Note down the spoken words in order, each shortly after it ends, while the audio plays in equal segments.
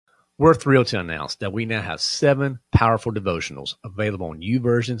We're thrilled to announce that we now have 7 powerful devotionals available on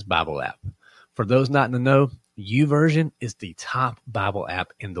YouVersion's Bible app. For those not in the know, YouVersion is the top Bible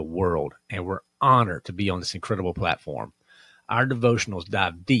app in the world, and we're honored to be on this incredible platform. Our devotionals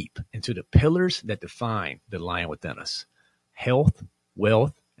dive deep into the pillars that define the lion within us: health,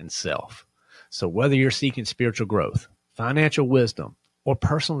 wealth, and self. So whether you're seeking spiritual growth, financial wisdom, or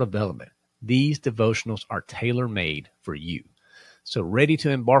personal development, these devotionals are tailor-made for you. So ready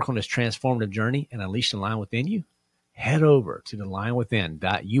to embark on this transformative journey and unleash the lion within you? Head over to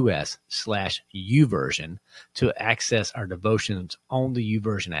thelionwithin.us/YouVersion to access our devotions on the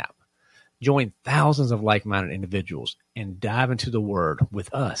YouVersion app. Join thousands of like-minded individuals and dive into the Word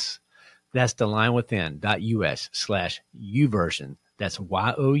with us. That's thelionwithin.us/YouVersion. That's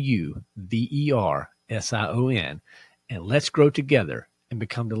YOUVERSION. And let's grow together and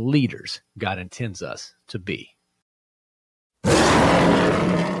become the leaders God intends us to be.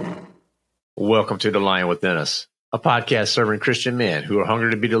 Welcome to The Lion Within Us, a podcast serving Christian men who are hungry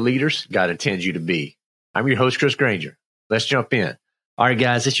to be the leaders God intends you to be. I'm your host, Chris Granger. Let's jump in. All right,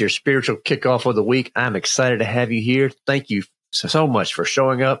 guys, it's your spiritual kickoff of the week. I'm excited to have you here. Thank you so much for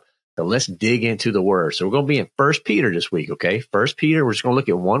showing up. So let's dig into the Word. So we're going to be in 1 Peter this week, okay? 1 Peter, we're just going to look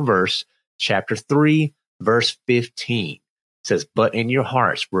at one verse, chapter 3, verse 15. It says, "But in your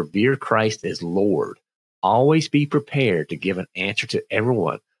hearts, revere Christ as Lord. Always be prepared to give an answer to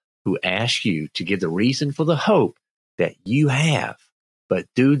everyone who asks you to give the reason for the hope that you have. But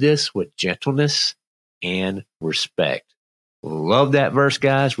do this with gentleness and respect." Love that verse,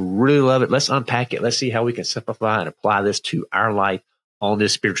 guys. Really love it. Let's unpack it. Let's see how we can simplify and apply this to our life on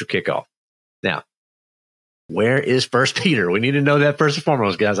this spiritual kickoff. Now, where is 1 Peter? We need to know that first and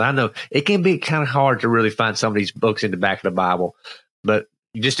foremost, guys. I know it can be kind of hard to really find some of these books in the back of the Bible, but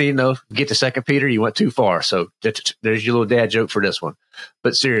you just need to know, get to 2 Peter, you went too far. So there's your little dad joke for this one.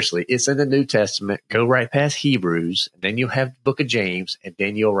 But seriously, it's in the New Testament. Go right past Hebrews, and then you'll have the book of James, and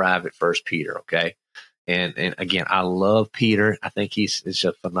then you'll arrive at 1 Peter, okay? And again, I love Peter. I think it's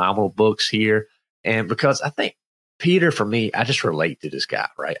a phenomenal books here. And because I think Peter, for me, I just relate to this guy,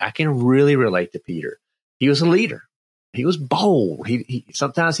 right? I can really relate to Peter. He was a leader. He was bold. He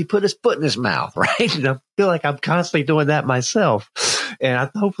sometimes he put his foot in his mouth, right? And I feel like I'm constantly doing that myself. And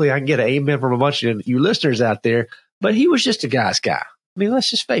hopefully I can get an amen from a bunch of you listeners out there. But he was just a guy's guy. I mean, let's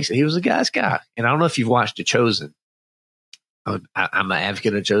just face it. He was a guy's guy. And I don't know if you've watched The Chosen. I'm an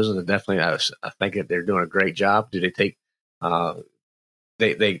advocate of Chosen, and definitely I think that they're doing a great job. Do they take?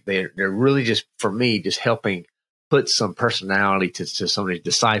 They're really just, for me, just helping put some personality to some of these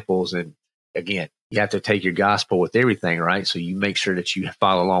disciples. And again, you have to take your gospel with everything, right? So you make sure that you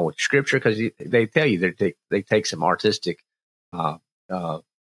follow along with Scripture, because they tell you they take some artistic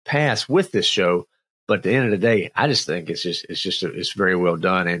paths with this show. But at the end of the day, I just think it's very well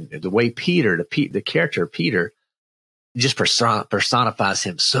done, and the way Peter, the character of Peter, just personifies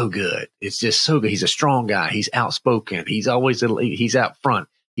him so good. It's just so good. He's a strong guy. He's outspoken. He's always he's out front.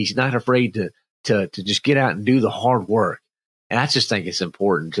 He's not afraid to just get out and do the hard work. And I just think it's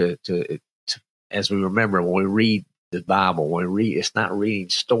important to as we remember, when we read the Bible, it's not reading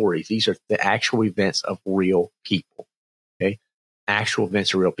stories. These are the actual events of real people. Okay, actual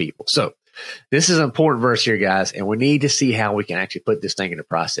events of real people. So this is an important verse here, guys, and we need to see how we can actually put this thing into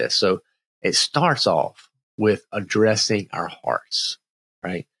process. So it starts off with addressing our hearts,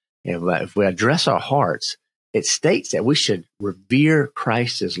 right? And if we address our hearts, it states that we should revere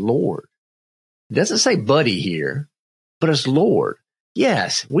Christ as Lord. It doesn't say buddy here, but as Lord.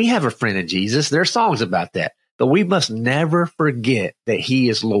 Yes, we have a friend in Jesus. There are songs about that, but we must never forget that He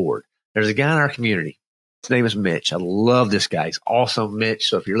is Lord. There's a guy in our community. His name is Mitch. I love this guy. He's awesome, Mitch.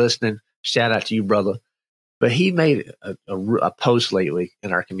 So if you're listening, shout out to you, brother. But he made a post lately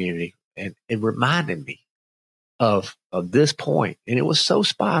in our community, and it reminded me of this point, and it was so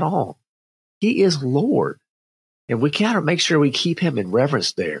spot on. He is Lord, and we gotta make sure we keep Him in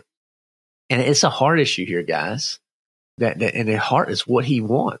reverence there. And it's a heart issue here, guys. And the heart is what He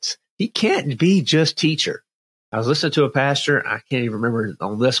wants. He can't be just teacher. I was listening to a pastor. I can't even remember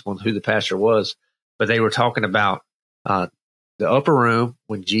on this one who the pastor was, but they were talking about the upper room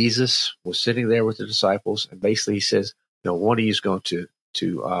when Jesus was sitting there with the disciples, and basically He says, one of you is going to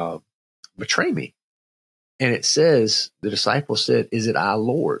betray me. And it says, the disciples said, "Is it I,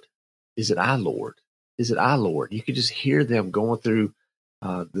 Lord? Is it I, Lord? Is it I, Lord?" You could just hear them going through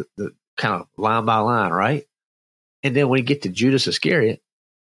the kind of line by line, right? And then when you get to Judas Iscariot,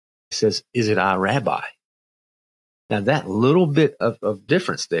 it says, "Is it I, Rabbi?" Now that little bit of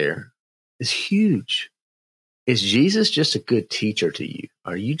difference there is huge. Is Jesus just a good teacher to you?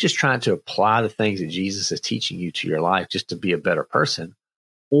 Are you just trying to apply the things that Jesus is teaching you to your life just to be a better person?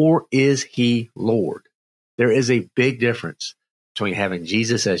 or is he Lord? There is a big difference between having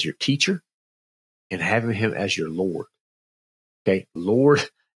Jesus as your teacher and having him as your Lord. Okay. Lord,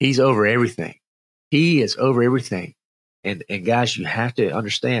 he's over everything. He is over everything. And guys, you have to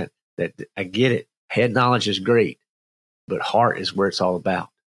understand that I get it. Head knowledge is great, but heart is where it's all about,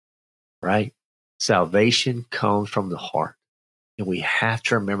 right? Salvation comes from the heart. And we have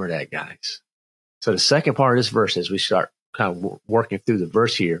to remember that, guys. So the second part of this verse, as we start kind of working through the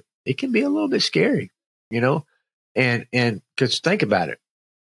verse here, it can be a little bit scary, and because think about it.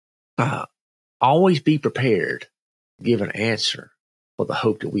 Always be prepared to give an answer for the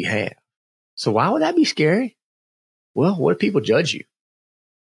hope that we have. So why would that be scary? Well, what if people judge you?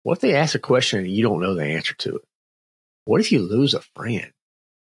 What if they ask a question and you don't know the answer to it? What if you lose a friend?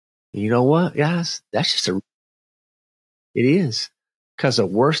 And you know what, guys? That's just it is. Because the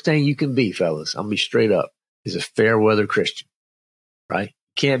worst thing you can be, fellas, I'm going to be straight up, is a fair weather Christian, right? You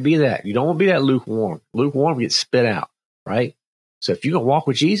can't be that. You don't want to be that lukewarm. Lukewarm gets spit out, right? So if you're going to walk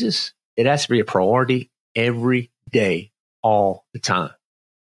with Jesus, it has to be a priority every day, all the time.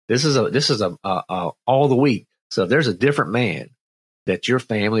 This is all the week. So if there's a different man that your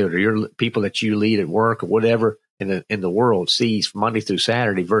family or your people that you lead at work or whatever in the world sees Monday through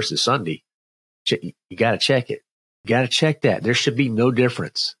Saturday versus Sunday, you got to check it. You got to check that. There should be no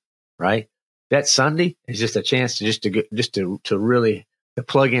difference, right? That Sunday is just a chance to really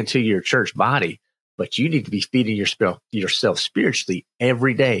plug into your church body, but you need to be feeding yourself spiritually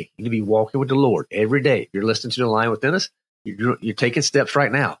every day. You need to be walking with the Lord every day. If you're listening to the Lion Within Us, you're taking steps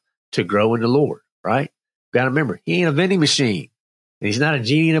right now to grow in the Lord, right? Got to remember, he ain't a vending machine, and he's not a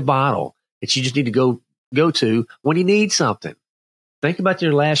genie in a bottle that you just need to go to when you need something. Think about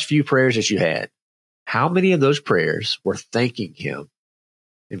your last few prayers that you had. How many of those prayers were thanking him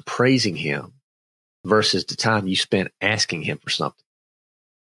and praising him versus the time you spent asking him for something?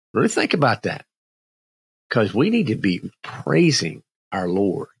 Really think about that, because we need to be praising our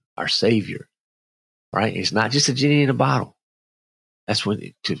Lord, our Savior, right? It's not just a genie in a bottle. That's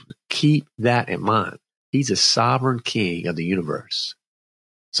when to keep that in mind. He's a sovereign king of the universe.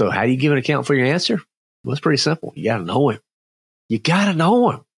 So how do you give an account for your answer? Well, it's pretty simple. You got to know him. You got to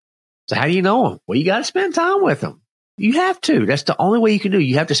know him. So how do you know him? Well, you got to spend time with him. You have to. That's the only way you can do it.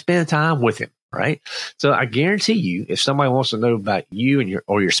 You have to spend time with him, right? So I guarantee you, if somebody wants to know about you and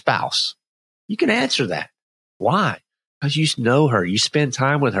your spouse, you can answer that. Why? Because you know her. You spend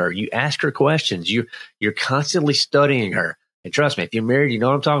time with her. You ask her questions. You're constantly studying her. And trust me, if you're married, you know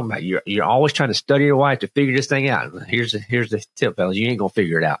what I'm talking about. You're always trying to study your wife to figure this thing out. Here's the tip, fellas. You ain't gonna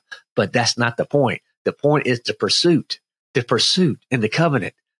figure it out. But that's not the point. The point is the pursuit and the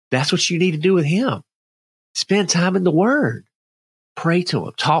covenant. That's what you need to do with him. Spend time in the Word. Pray to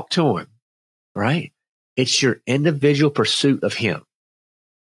him. Talk to him. Right? It's your individual pursuit of him.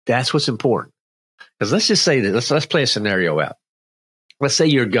 That's what's important. Because let's just say that. Let's play a scenario out. Let's say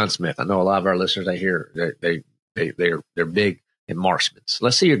you're a gunsmith. I know a lot of our listeners out here, they're big in marksmen.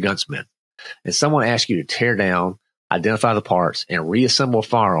 Let's say you're a gunsmith, and someone asks you to tear down, identify the parts, and reassemble a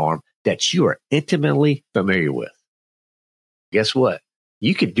firearm that you are intimately familiar with. Guess what?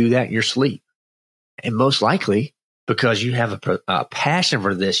 You could do that in your sleep. And most likely, because you have a passion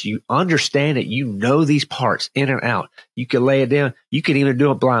for this, you understand it, you know these parts in and out. You can lay it down. You can even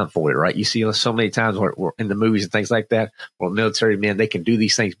do it blindfolded, right? You see so many times where in the movies and things like that, where military men, they can do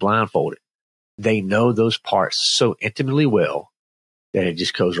these things blindfolded. They know those parts so intimately well that it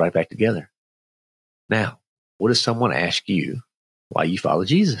just goes right back together. Now, what if someone asked you why you follow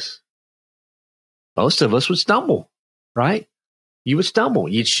Jesus? Most of us would stumble, right? You would stumble.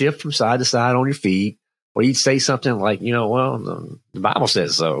 You'd shift from side to side on your feet, or you'd say something like, well, the Bible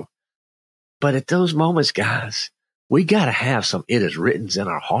says so. But at those moments, guys, we got to have some it is written in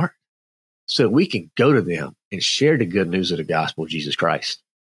our heart so we can go to them and share the good news of the gospel of Jesus Christ.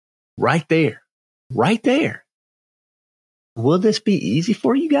 Right there. Right there. Will this be easy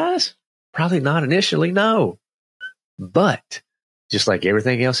for you guys? Probably not initially, no. But just like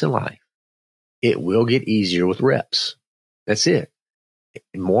everything else in life, it will get easier with reps. That's it.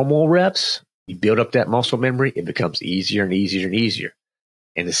 More and more reps, you build up that muscle memory, it becomes easier and easier and easier.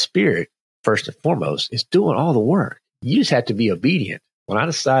 And the Spirit, first and foremost, is doing all the work. You just have to be obedient. When I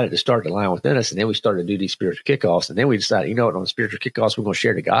decided to start the Lion Within Us, and then we started to do these spiritual kickoffs, and then we decided, on the spiritual kickoffs, we're going to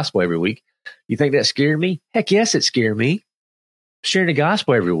share the gospel every week. You think that scared me? Heck yes, it scared me. Sharing the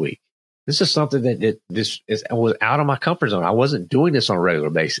gospel every week. This is something that was out of my comfort zone. I wasn't doing this on a regular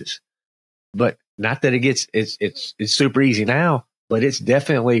basis. But not that it's super easy now, but it's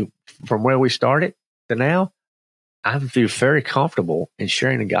definitely from where we started to now, I feel very comfortable in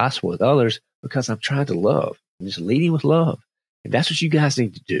sharing the gospel with others because I'm trying to love. I'm just leading with love. And that's what you guys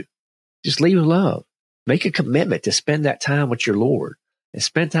need to do. Just lead with love. Make a commitment to spend that time with your Lord and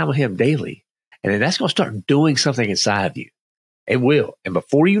spend time with him daily. And then that's going to start doing something inside of you. It will. And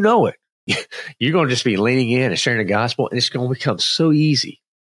before you know it, you're going to just be leaning in and sharing the gospel, and it's going to become so easy.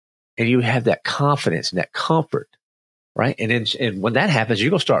 And you have that confidence and that comfort, right? And when that happens,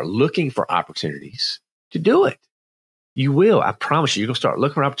 you're going to start looking for opportunities to do it. You will. I promise you, you're going to start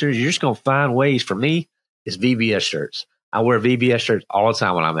looking for opportunities. You're just going to find ways. For me, it's VBS shirts. I wear VBS shirts all the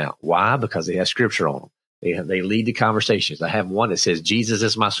time when I'm out. Why? Because they have scripture on them. They lead to conversations. I have one that says, Jesus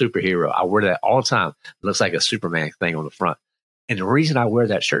is my superhero. I wear that all the time. It looks like a Superman thing on the front. And the reason I wear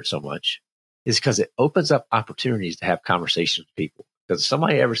that shirt so much is because it opens up opportunities to have conversations with people. Because if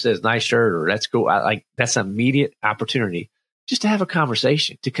somebody ever says, nice shirt, or that's cool, that's an immediate opportunity just to have a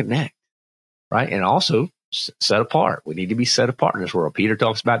conversation, to connect, right? And also set apart. We need to be set apart in this world. Peter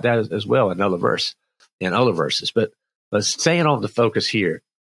talks about that as well in other verses. But staying on the focus here,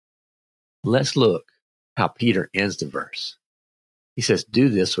 let's look how Peter ends the verse. He says, do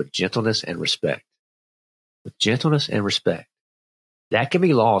this with gentleness and respect. With gentleness and respect. That can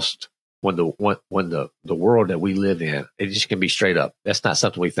be lost when the world that we live in, it just can be straight up. That's not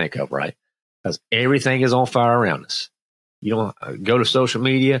something we think of, right? Because everything is on fire around us. You don't go to social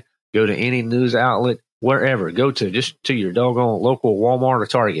media, go to any news outlet, wherever. Go to your doggone local Walmart or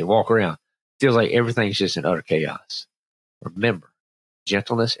Target and walk around. Feels like everything's just in utter chaos. Remember,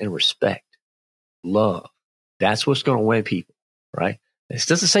 gentleness and respect, love. That's what's going to win people, right? This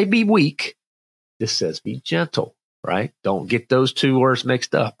doesn't say be weak. This says be gentle, right? Don't get those two words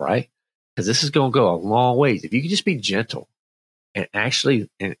mixed up, right? Because this is going to go a long ways. If you can just be gentle and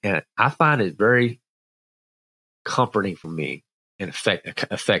actually, and I find it very comforting for me and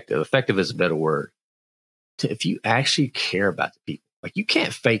effective is a better word. If you actually care about the people, like you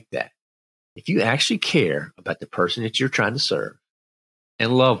can't fake that. If you actually care about the person that you're trying to serve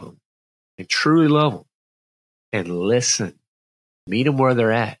and love them and truly love them and listen, meet them where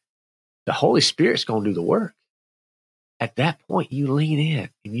they're at, the Holy Spirit's going to do the work. At that point, you lean in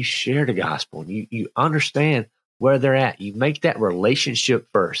and you share the gospel and you understand where they're at. You make that relationship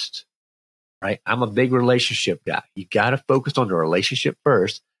first, right? I'm a big relationship guy. You got to focus on the relationship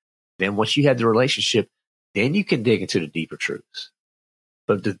first. Then once you have the relationship, then you can dig into the deeper truths.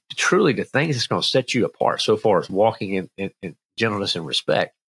 But truly, the thing that's going to set you apart so far as walking in gentleness and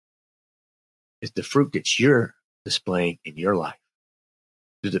respect is the fruit that you're displaying in your life.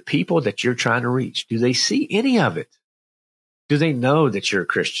 Do the people that you're trying to reach, do they see any of it? Do they know that you're a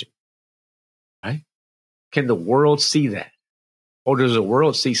Christian? Right? Can the world see that? Or does the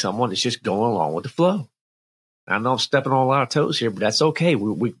world see someone that's just going along with the flow? I know I'm stepping on a lot of toes here, but that's okay.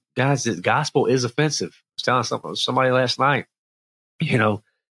 We guys, the gospel is offensive. I was telling somebody last night,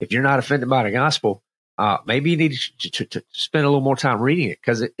 if you're not offended by the gospel, maybe you need to spend a little more time reading it,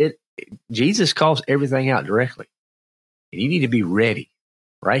 because Jesus calls everything out directly. And you need to be ready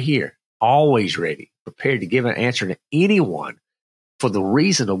right here, always ready, prepared to give an answer to anyone for the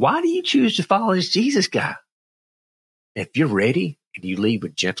reason of why do you choose to follow this Jesus guy? If you're ready and you lead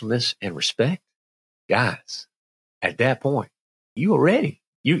with gentleness and respect, guys, at that point, you are ready.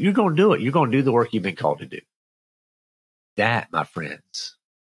 You're going to do it. You're going to do the work you've been called to do. That, my friends,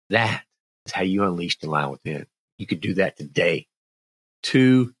 that is how you unleash the lion within. You could do that today.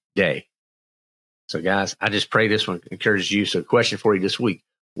 Today. So, guys, I just pray this one encourages you. So, question for you this week: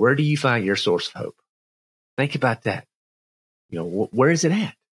 where do you find your source of hope? Think about that. Where is it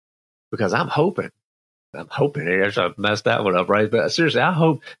at? Because I'm hoping. I've messed that one up, right? But seriously, I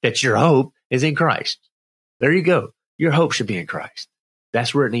hope that your hope is in Christ. There you go. Your hope should be in Christ.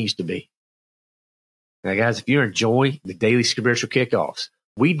 That's where it needs to be. Now, guys, if you're enjoying the daily spiritual kickoffs,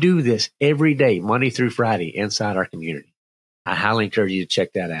 we do this every day, Monday through Friday, inside our community. I highly encourage you to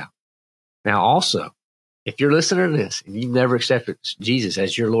check that out. Now, also, if you're listening to this and you've never accepted Jesus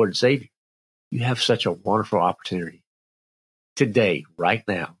as your Lord and Savior, you have such a wonderful opportunity. Today, right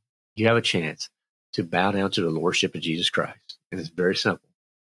now, you have a chance to bow down to the Lordship of Jesus Christ. And it's very simple.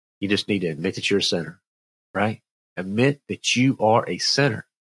 You just need to admit that you're a sinner, right? Admit that you are a sinner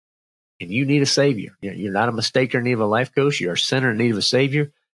and you need a Savior. You're not a mistaker in need of a life coach. You're a sinner in need of a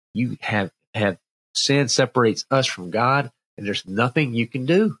Savior. You have sin separates us from God, and there's nothing you can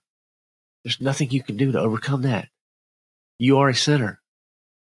do. There's nothing you can do to overcome that. You are a sinner,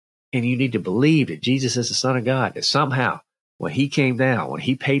 and you need to believe that Jesus is the Son of God, that somehow when he came down, when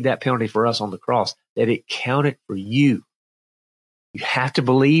he paid that penalty for us on the cross, that it counted for you. You have to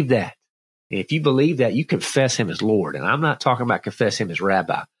believe that. And if you believe that, you confess him as Lord. And I'm not talking about confess him as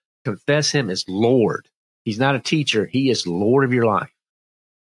Rabbi. Confess him as Lord. He's not a teacher. He is Lord of your life.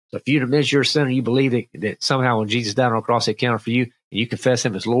 So if you admit you're a sinner, you believe that somehow when Jesus died on the cross, he counted for you, and you confess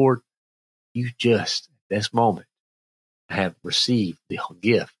him as Lord, you just, at this moment, have received the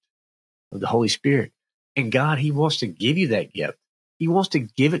gift of the Holy Spirit. And God, he wants to give you that gift. He wants to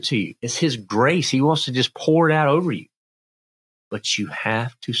give it to you. It's his grace. He wants to just pour it out over you. But you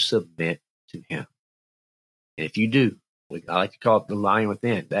have to submit to him. And if you do, I like to call it the lion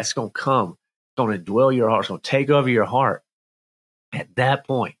within, that's going to come. It's going to dwell your heart. It's going to take over your heart. At that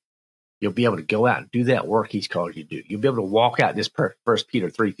point, you'll be able to go out and do that work he's called you to do. You'll be able to walk out this 1 Peter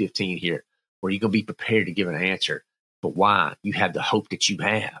 3:15 here, where you're going to be prepared to give an answer. But why? You have the hope that you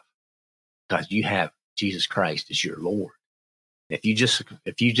have, because you have Jesus Christ as your Lord. If you just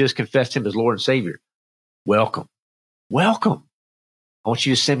confessed him as Lord and Savior, welcome. I want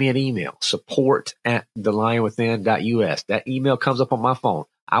you to send me an email, support@thelionwithin.us. That email comes up on my phone.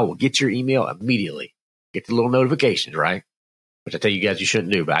 I will get your email immediately. Get the little notifications, right? Which I tell you guys you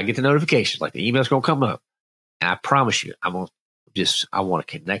shouldn't do, but I get the notifications, like the email's going to come up. And I promise you, I want to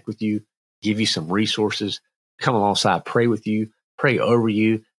connect with you, give you some resources, come alongside, pray with you, pray over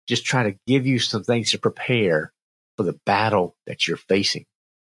you, just try to give you some things to prepare for the battle that you're facing.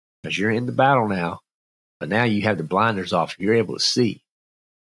 Because you're in the battle now, but now you have the blinders off. You're able to see.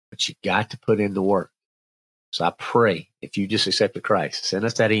 But you got to put in the work. So I pray, if you just accepted Christ, send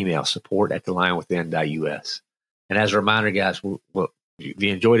us that email, support@thelionwithin.us. And as a reminder, guys, if you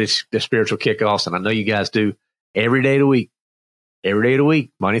enjoy the spiritual kickoffs, and I know you guys do, every day of the week,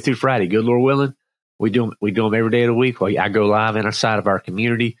 Monday through Friday, good Lord willing, we do them every day of the week. I go live inside of our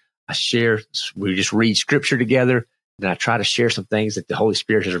community. We just read scripture together, and I try to share some things that the Holy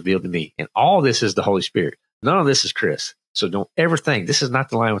Spirit has revealed to me. And all this is the Holy Spirit. None of this is Chris. So don't ever think this is not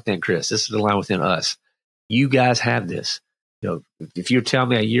the lion within Chris. This is the lion within us. You guys have this. If you tell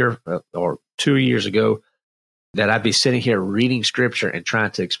me a year or 2 years ago that I'd be sitting here reading scripture and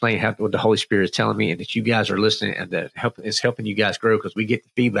trying to explain what the Holy Spirit is telling me, and that you guys are listening and that is helping you guys grow because we get the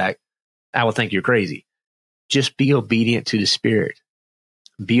feedback, I would think you're crazy. Just be obedient to the Spirit.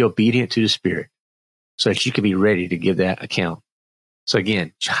 Be obedient to the Spirit so that you can be ready to give that account. So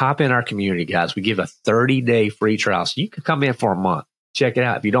again, hop in our community, guys. We give a 30-day free trial. So you can come in for a month. Check it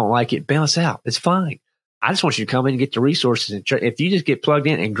out. If you don't like it, bounce out. It's fine. I just want you to come in and get the resources. And if you just get plugged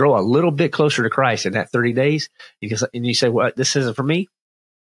in and grow a little bit closer to Christ in that 30 days, and you say, well, this isn't for me,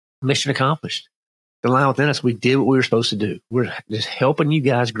 mission accomplished. The lion within us, we did what we were supposed to do. We're just helping you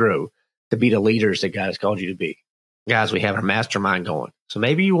guys grow to be the leaders that God has called you to be. Guys, we have our mastermind going. So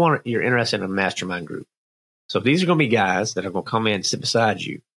maybe you're interested in a mastermind group. So these are going to be guys that are going to come in and sit beside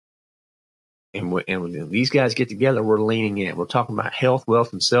you. And when these guys get together, we're leaning in. We're talking about health,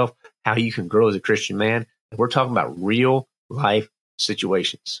 wealth, and self, how you can grow as a Christian man. And we're talking about real life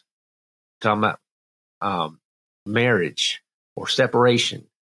situations. We're talking about marriage or separation,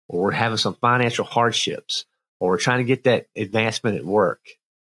 or we're having some financial hardships, or we're trying to get that advancement at work,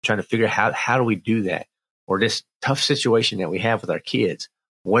 trying to figure out how do we do that, or this tough situation that we have with our kids.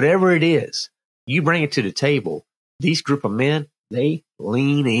 Whatever it is, you bring it to the table. These group of men, they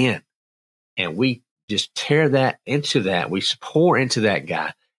lean in, and we just tear that into that. We pour into that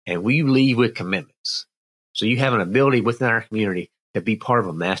guy, and we leave with commitments. So you have an ability within our community to be part of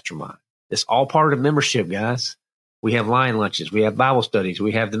a mastermind. It's all part of the membership, guys. We have lion lunches. We have Bible studies.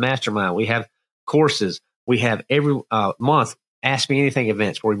 We have the mastermind. We have courses. We have every month Ask Me Anything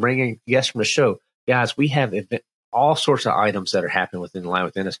events where we bring in guests from the show. Guys, we have all sorts of items that are happening within the Lion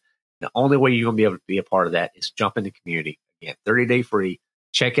Within Us. The only way you're going to be able to be a part of that is jump in the community. Again, 30-day free.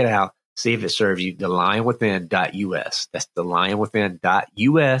 Check it out. See if it serves you. TheLionWithin.us. That's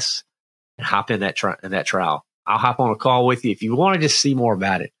TheLionWithin.us. And hop in that trial. I'll hop on a call with you. If you want to just see more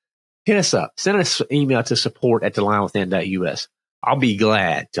about it, hit us up. Send us an email to support@TheLionWithin.us. I'll be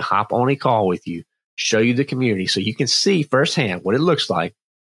glad to hop on a call with you, show you the community so you can see firsthand what it looks like,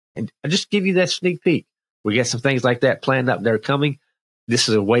 and I'll just give you that sneak peek. We got some things like that planned up that are coming. This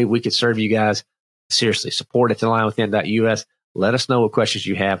is a way we could serve you guys. Seriously, support@TheLionWithin.us. Let us know what questions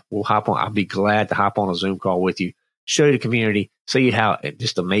you have. We'll hop on. I'll be glad to hop on a Zoom call with you, show you the community, show you how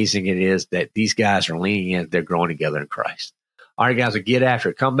just amazing it is that these guys are leaning in. They're growing together in Christ. All right, guys, we'll get after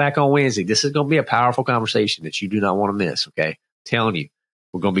it. Come back on Wednesday. This is going to be a powerful conversation that you do not want to miss, okay? I'm telling you,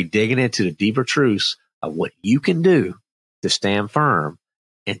 we're going to be digging into the deeper truths of what you can do to stand firm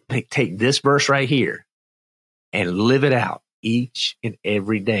and take this verse right here and live it out each and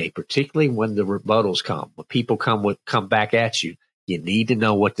every day, particularly when the rebuttals come, when people come back at you. You need to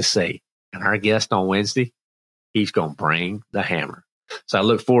know what to say. And our guest on Wednesday, he's going to bring the hammer. So I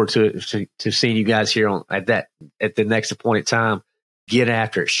look forward to seeing you guys here at the next appointed time. Get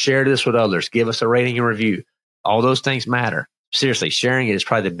after it. Share this with others. Give us a rating and review. All those things matter. Seriously, sharing it is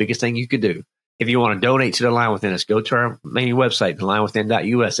probably the biggest thing you could do. If you want to donate to the Lion Within Us, go to our main website,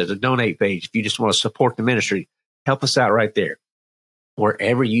 thelionwithin.us. There's a donate page. If you just want to support the ministry, help us out right there,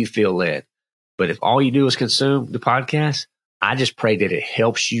 wherever you feel led. But if all you do is consume the podcast, I just pray that it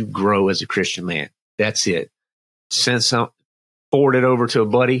helps you grow as a Christian man. That's it. Forward it over to a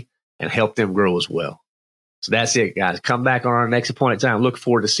buddy and help them grow as well. So that's it, guys. Come back on our next appointed time. Look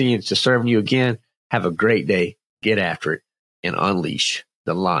forward to serving you again. Have a great day. Get after it and unleash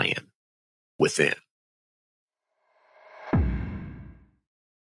the lion within.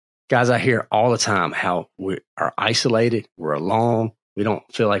 Guys, I hear all the time how we are isolated, we're alone, we don't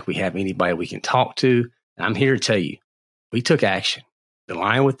feel like we have anybody we can talk to. And I'm here to tell you, we took action. The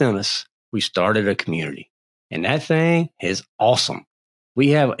Lion Within Us, we started a community. And that thing is awesome. We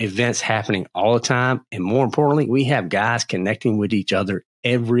have events happening all the time. And more importantly, we have guys connecting with each other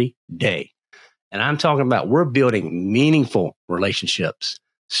every day. And I'm talking about we're building meaningful relationships,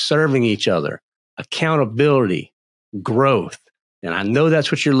 serving each other, accountability, growth. And I know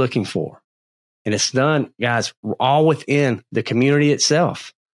that's what you're looking for. And it's done, guys, all within the community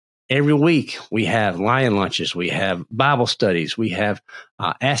itself. Every week we have lion lunches, we have Bible studies, we have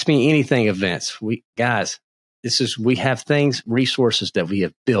Ask Me Anything events. We have resources that we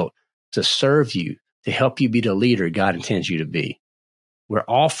have built to serve you, to help you be the leader God intends you to be. We're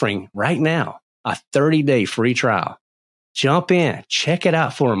offering right now a 30-day free trial. Jump in, check it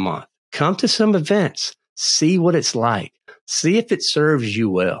out for a month. Come to some events, see what it's like, see if it serves you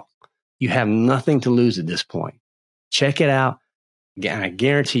well. You have nothing to lose at this point. Check it out. And I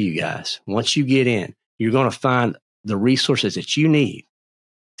guarantee you guys, once you get in, you're going to find the resources that you need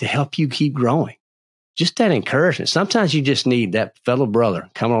to help you keep growing. Just that encouragement. Sometimes you just need that fellow brother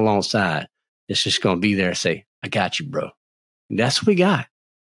coming alongside that's just going to be there and say, I got you, bro. And that's what we got.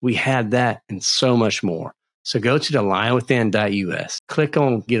 We had that and so much more. So go to thelionwithin.us, click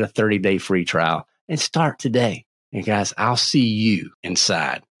on get a 30-day free trial and start today. And guys, I'll see you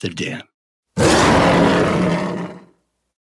inside the den.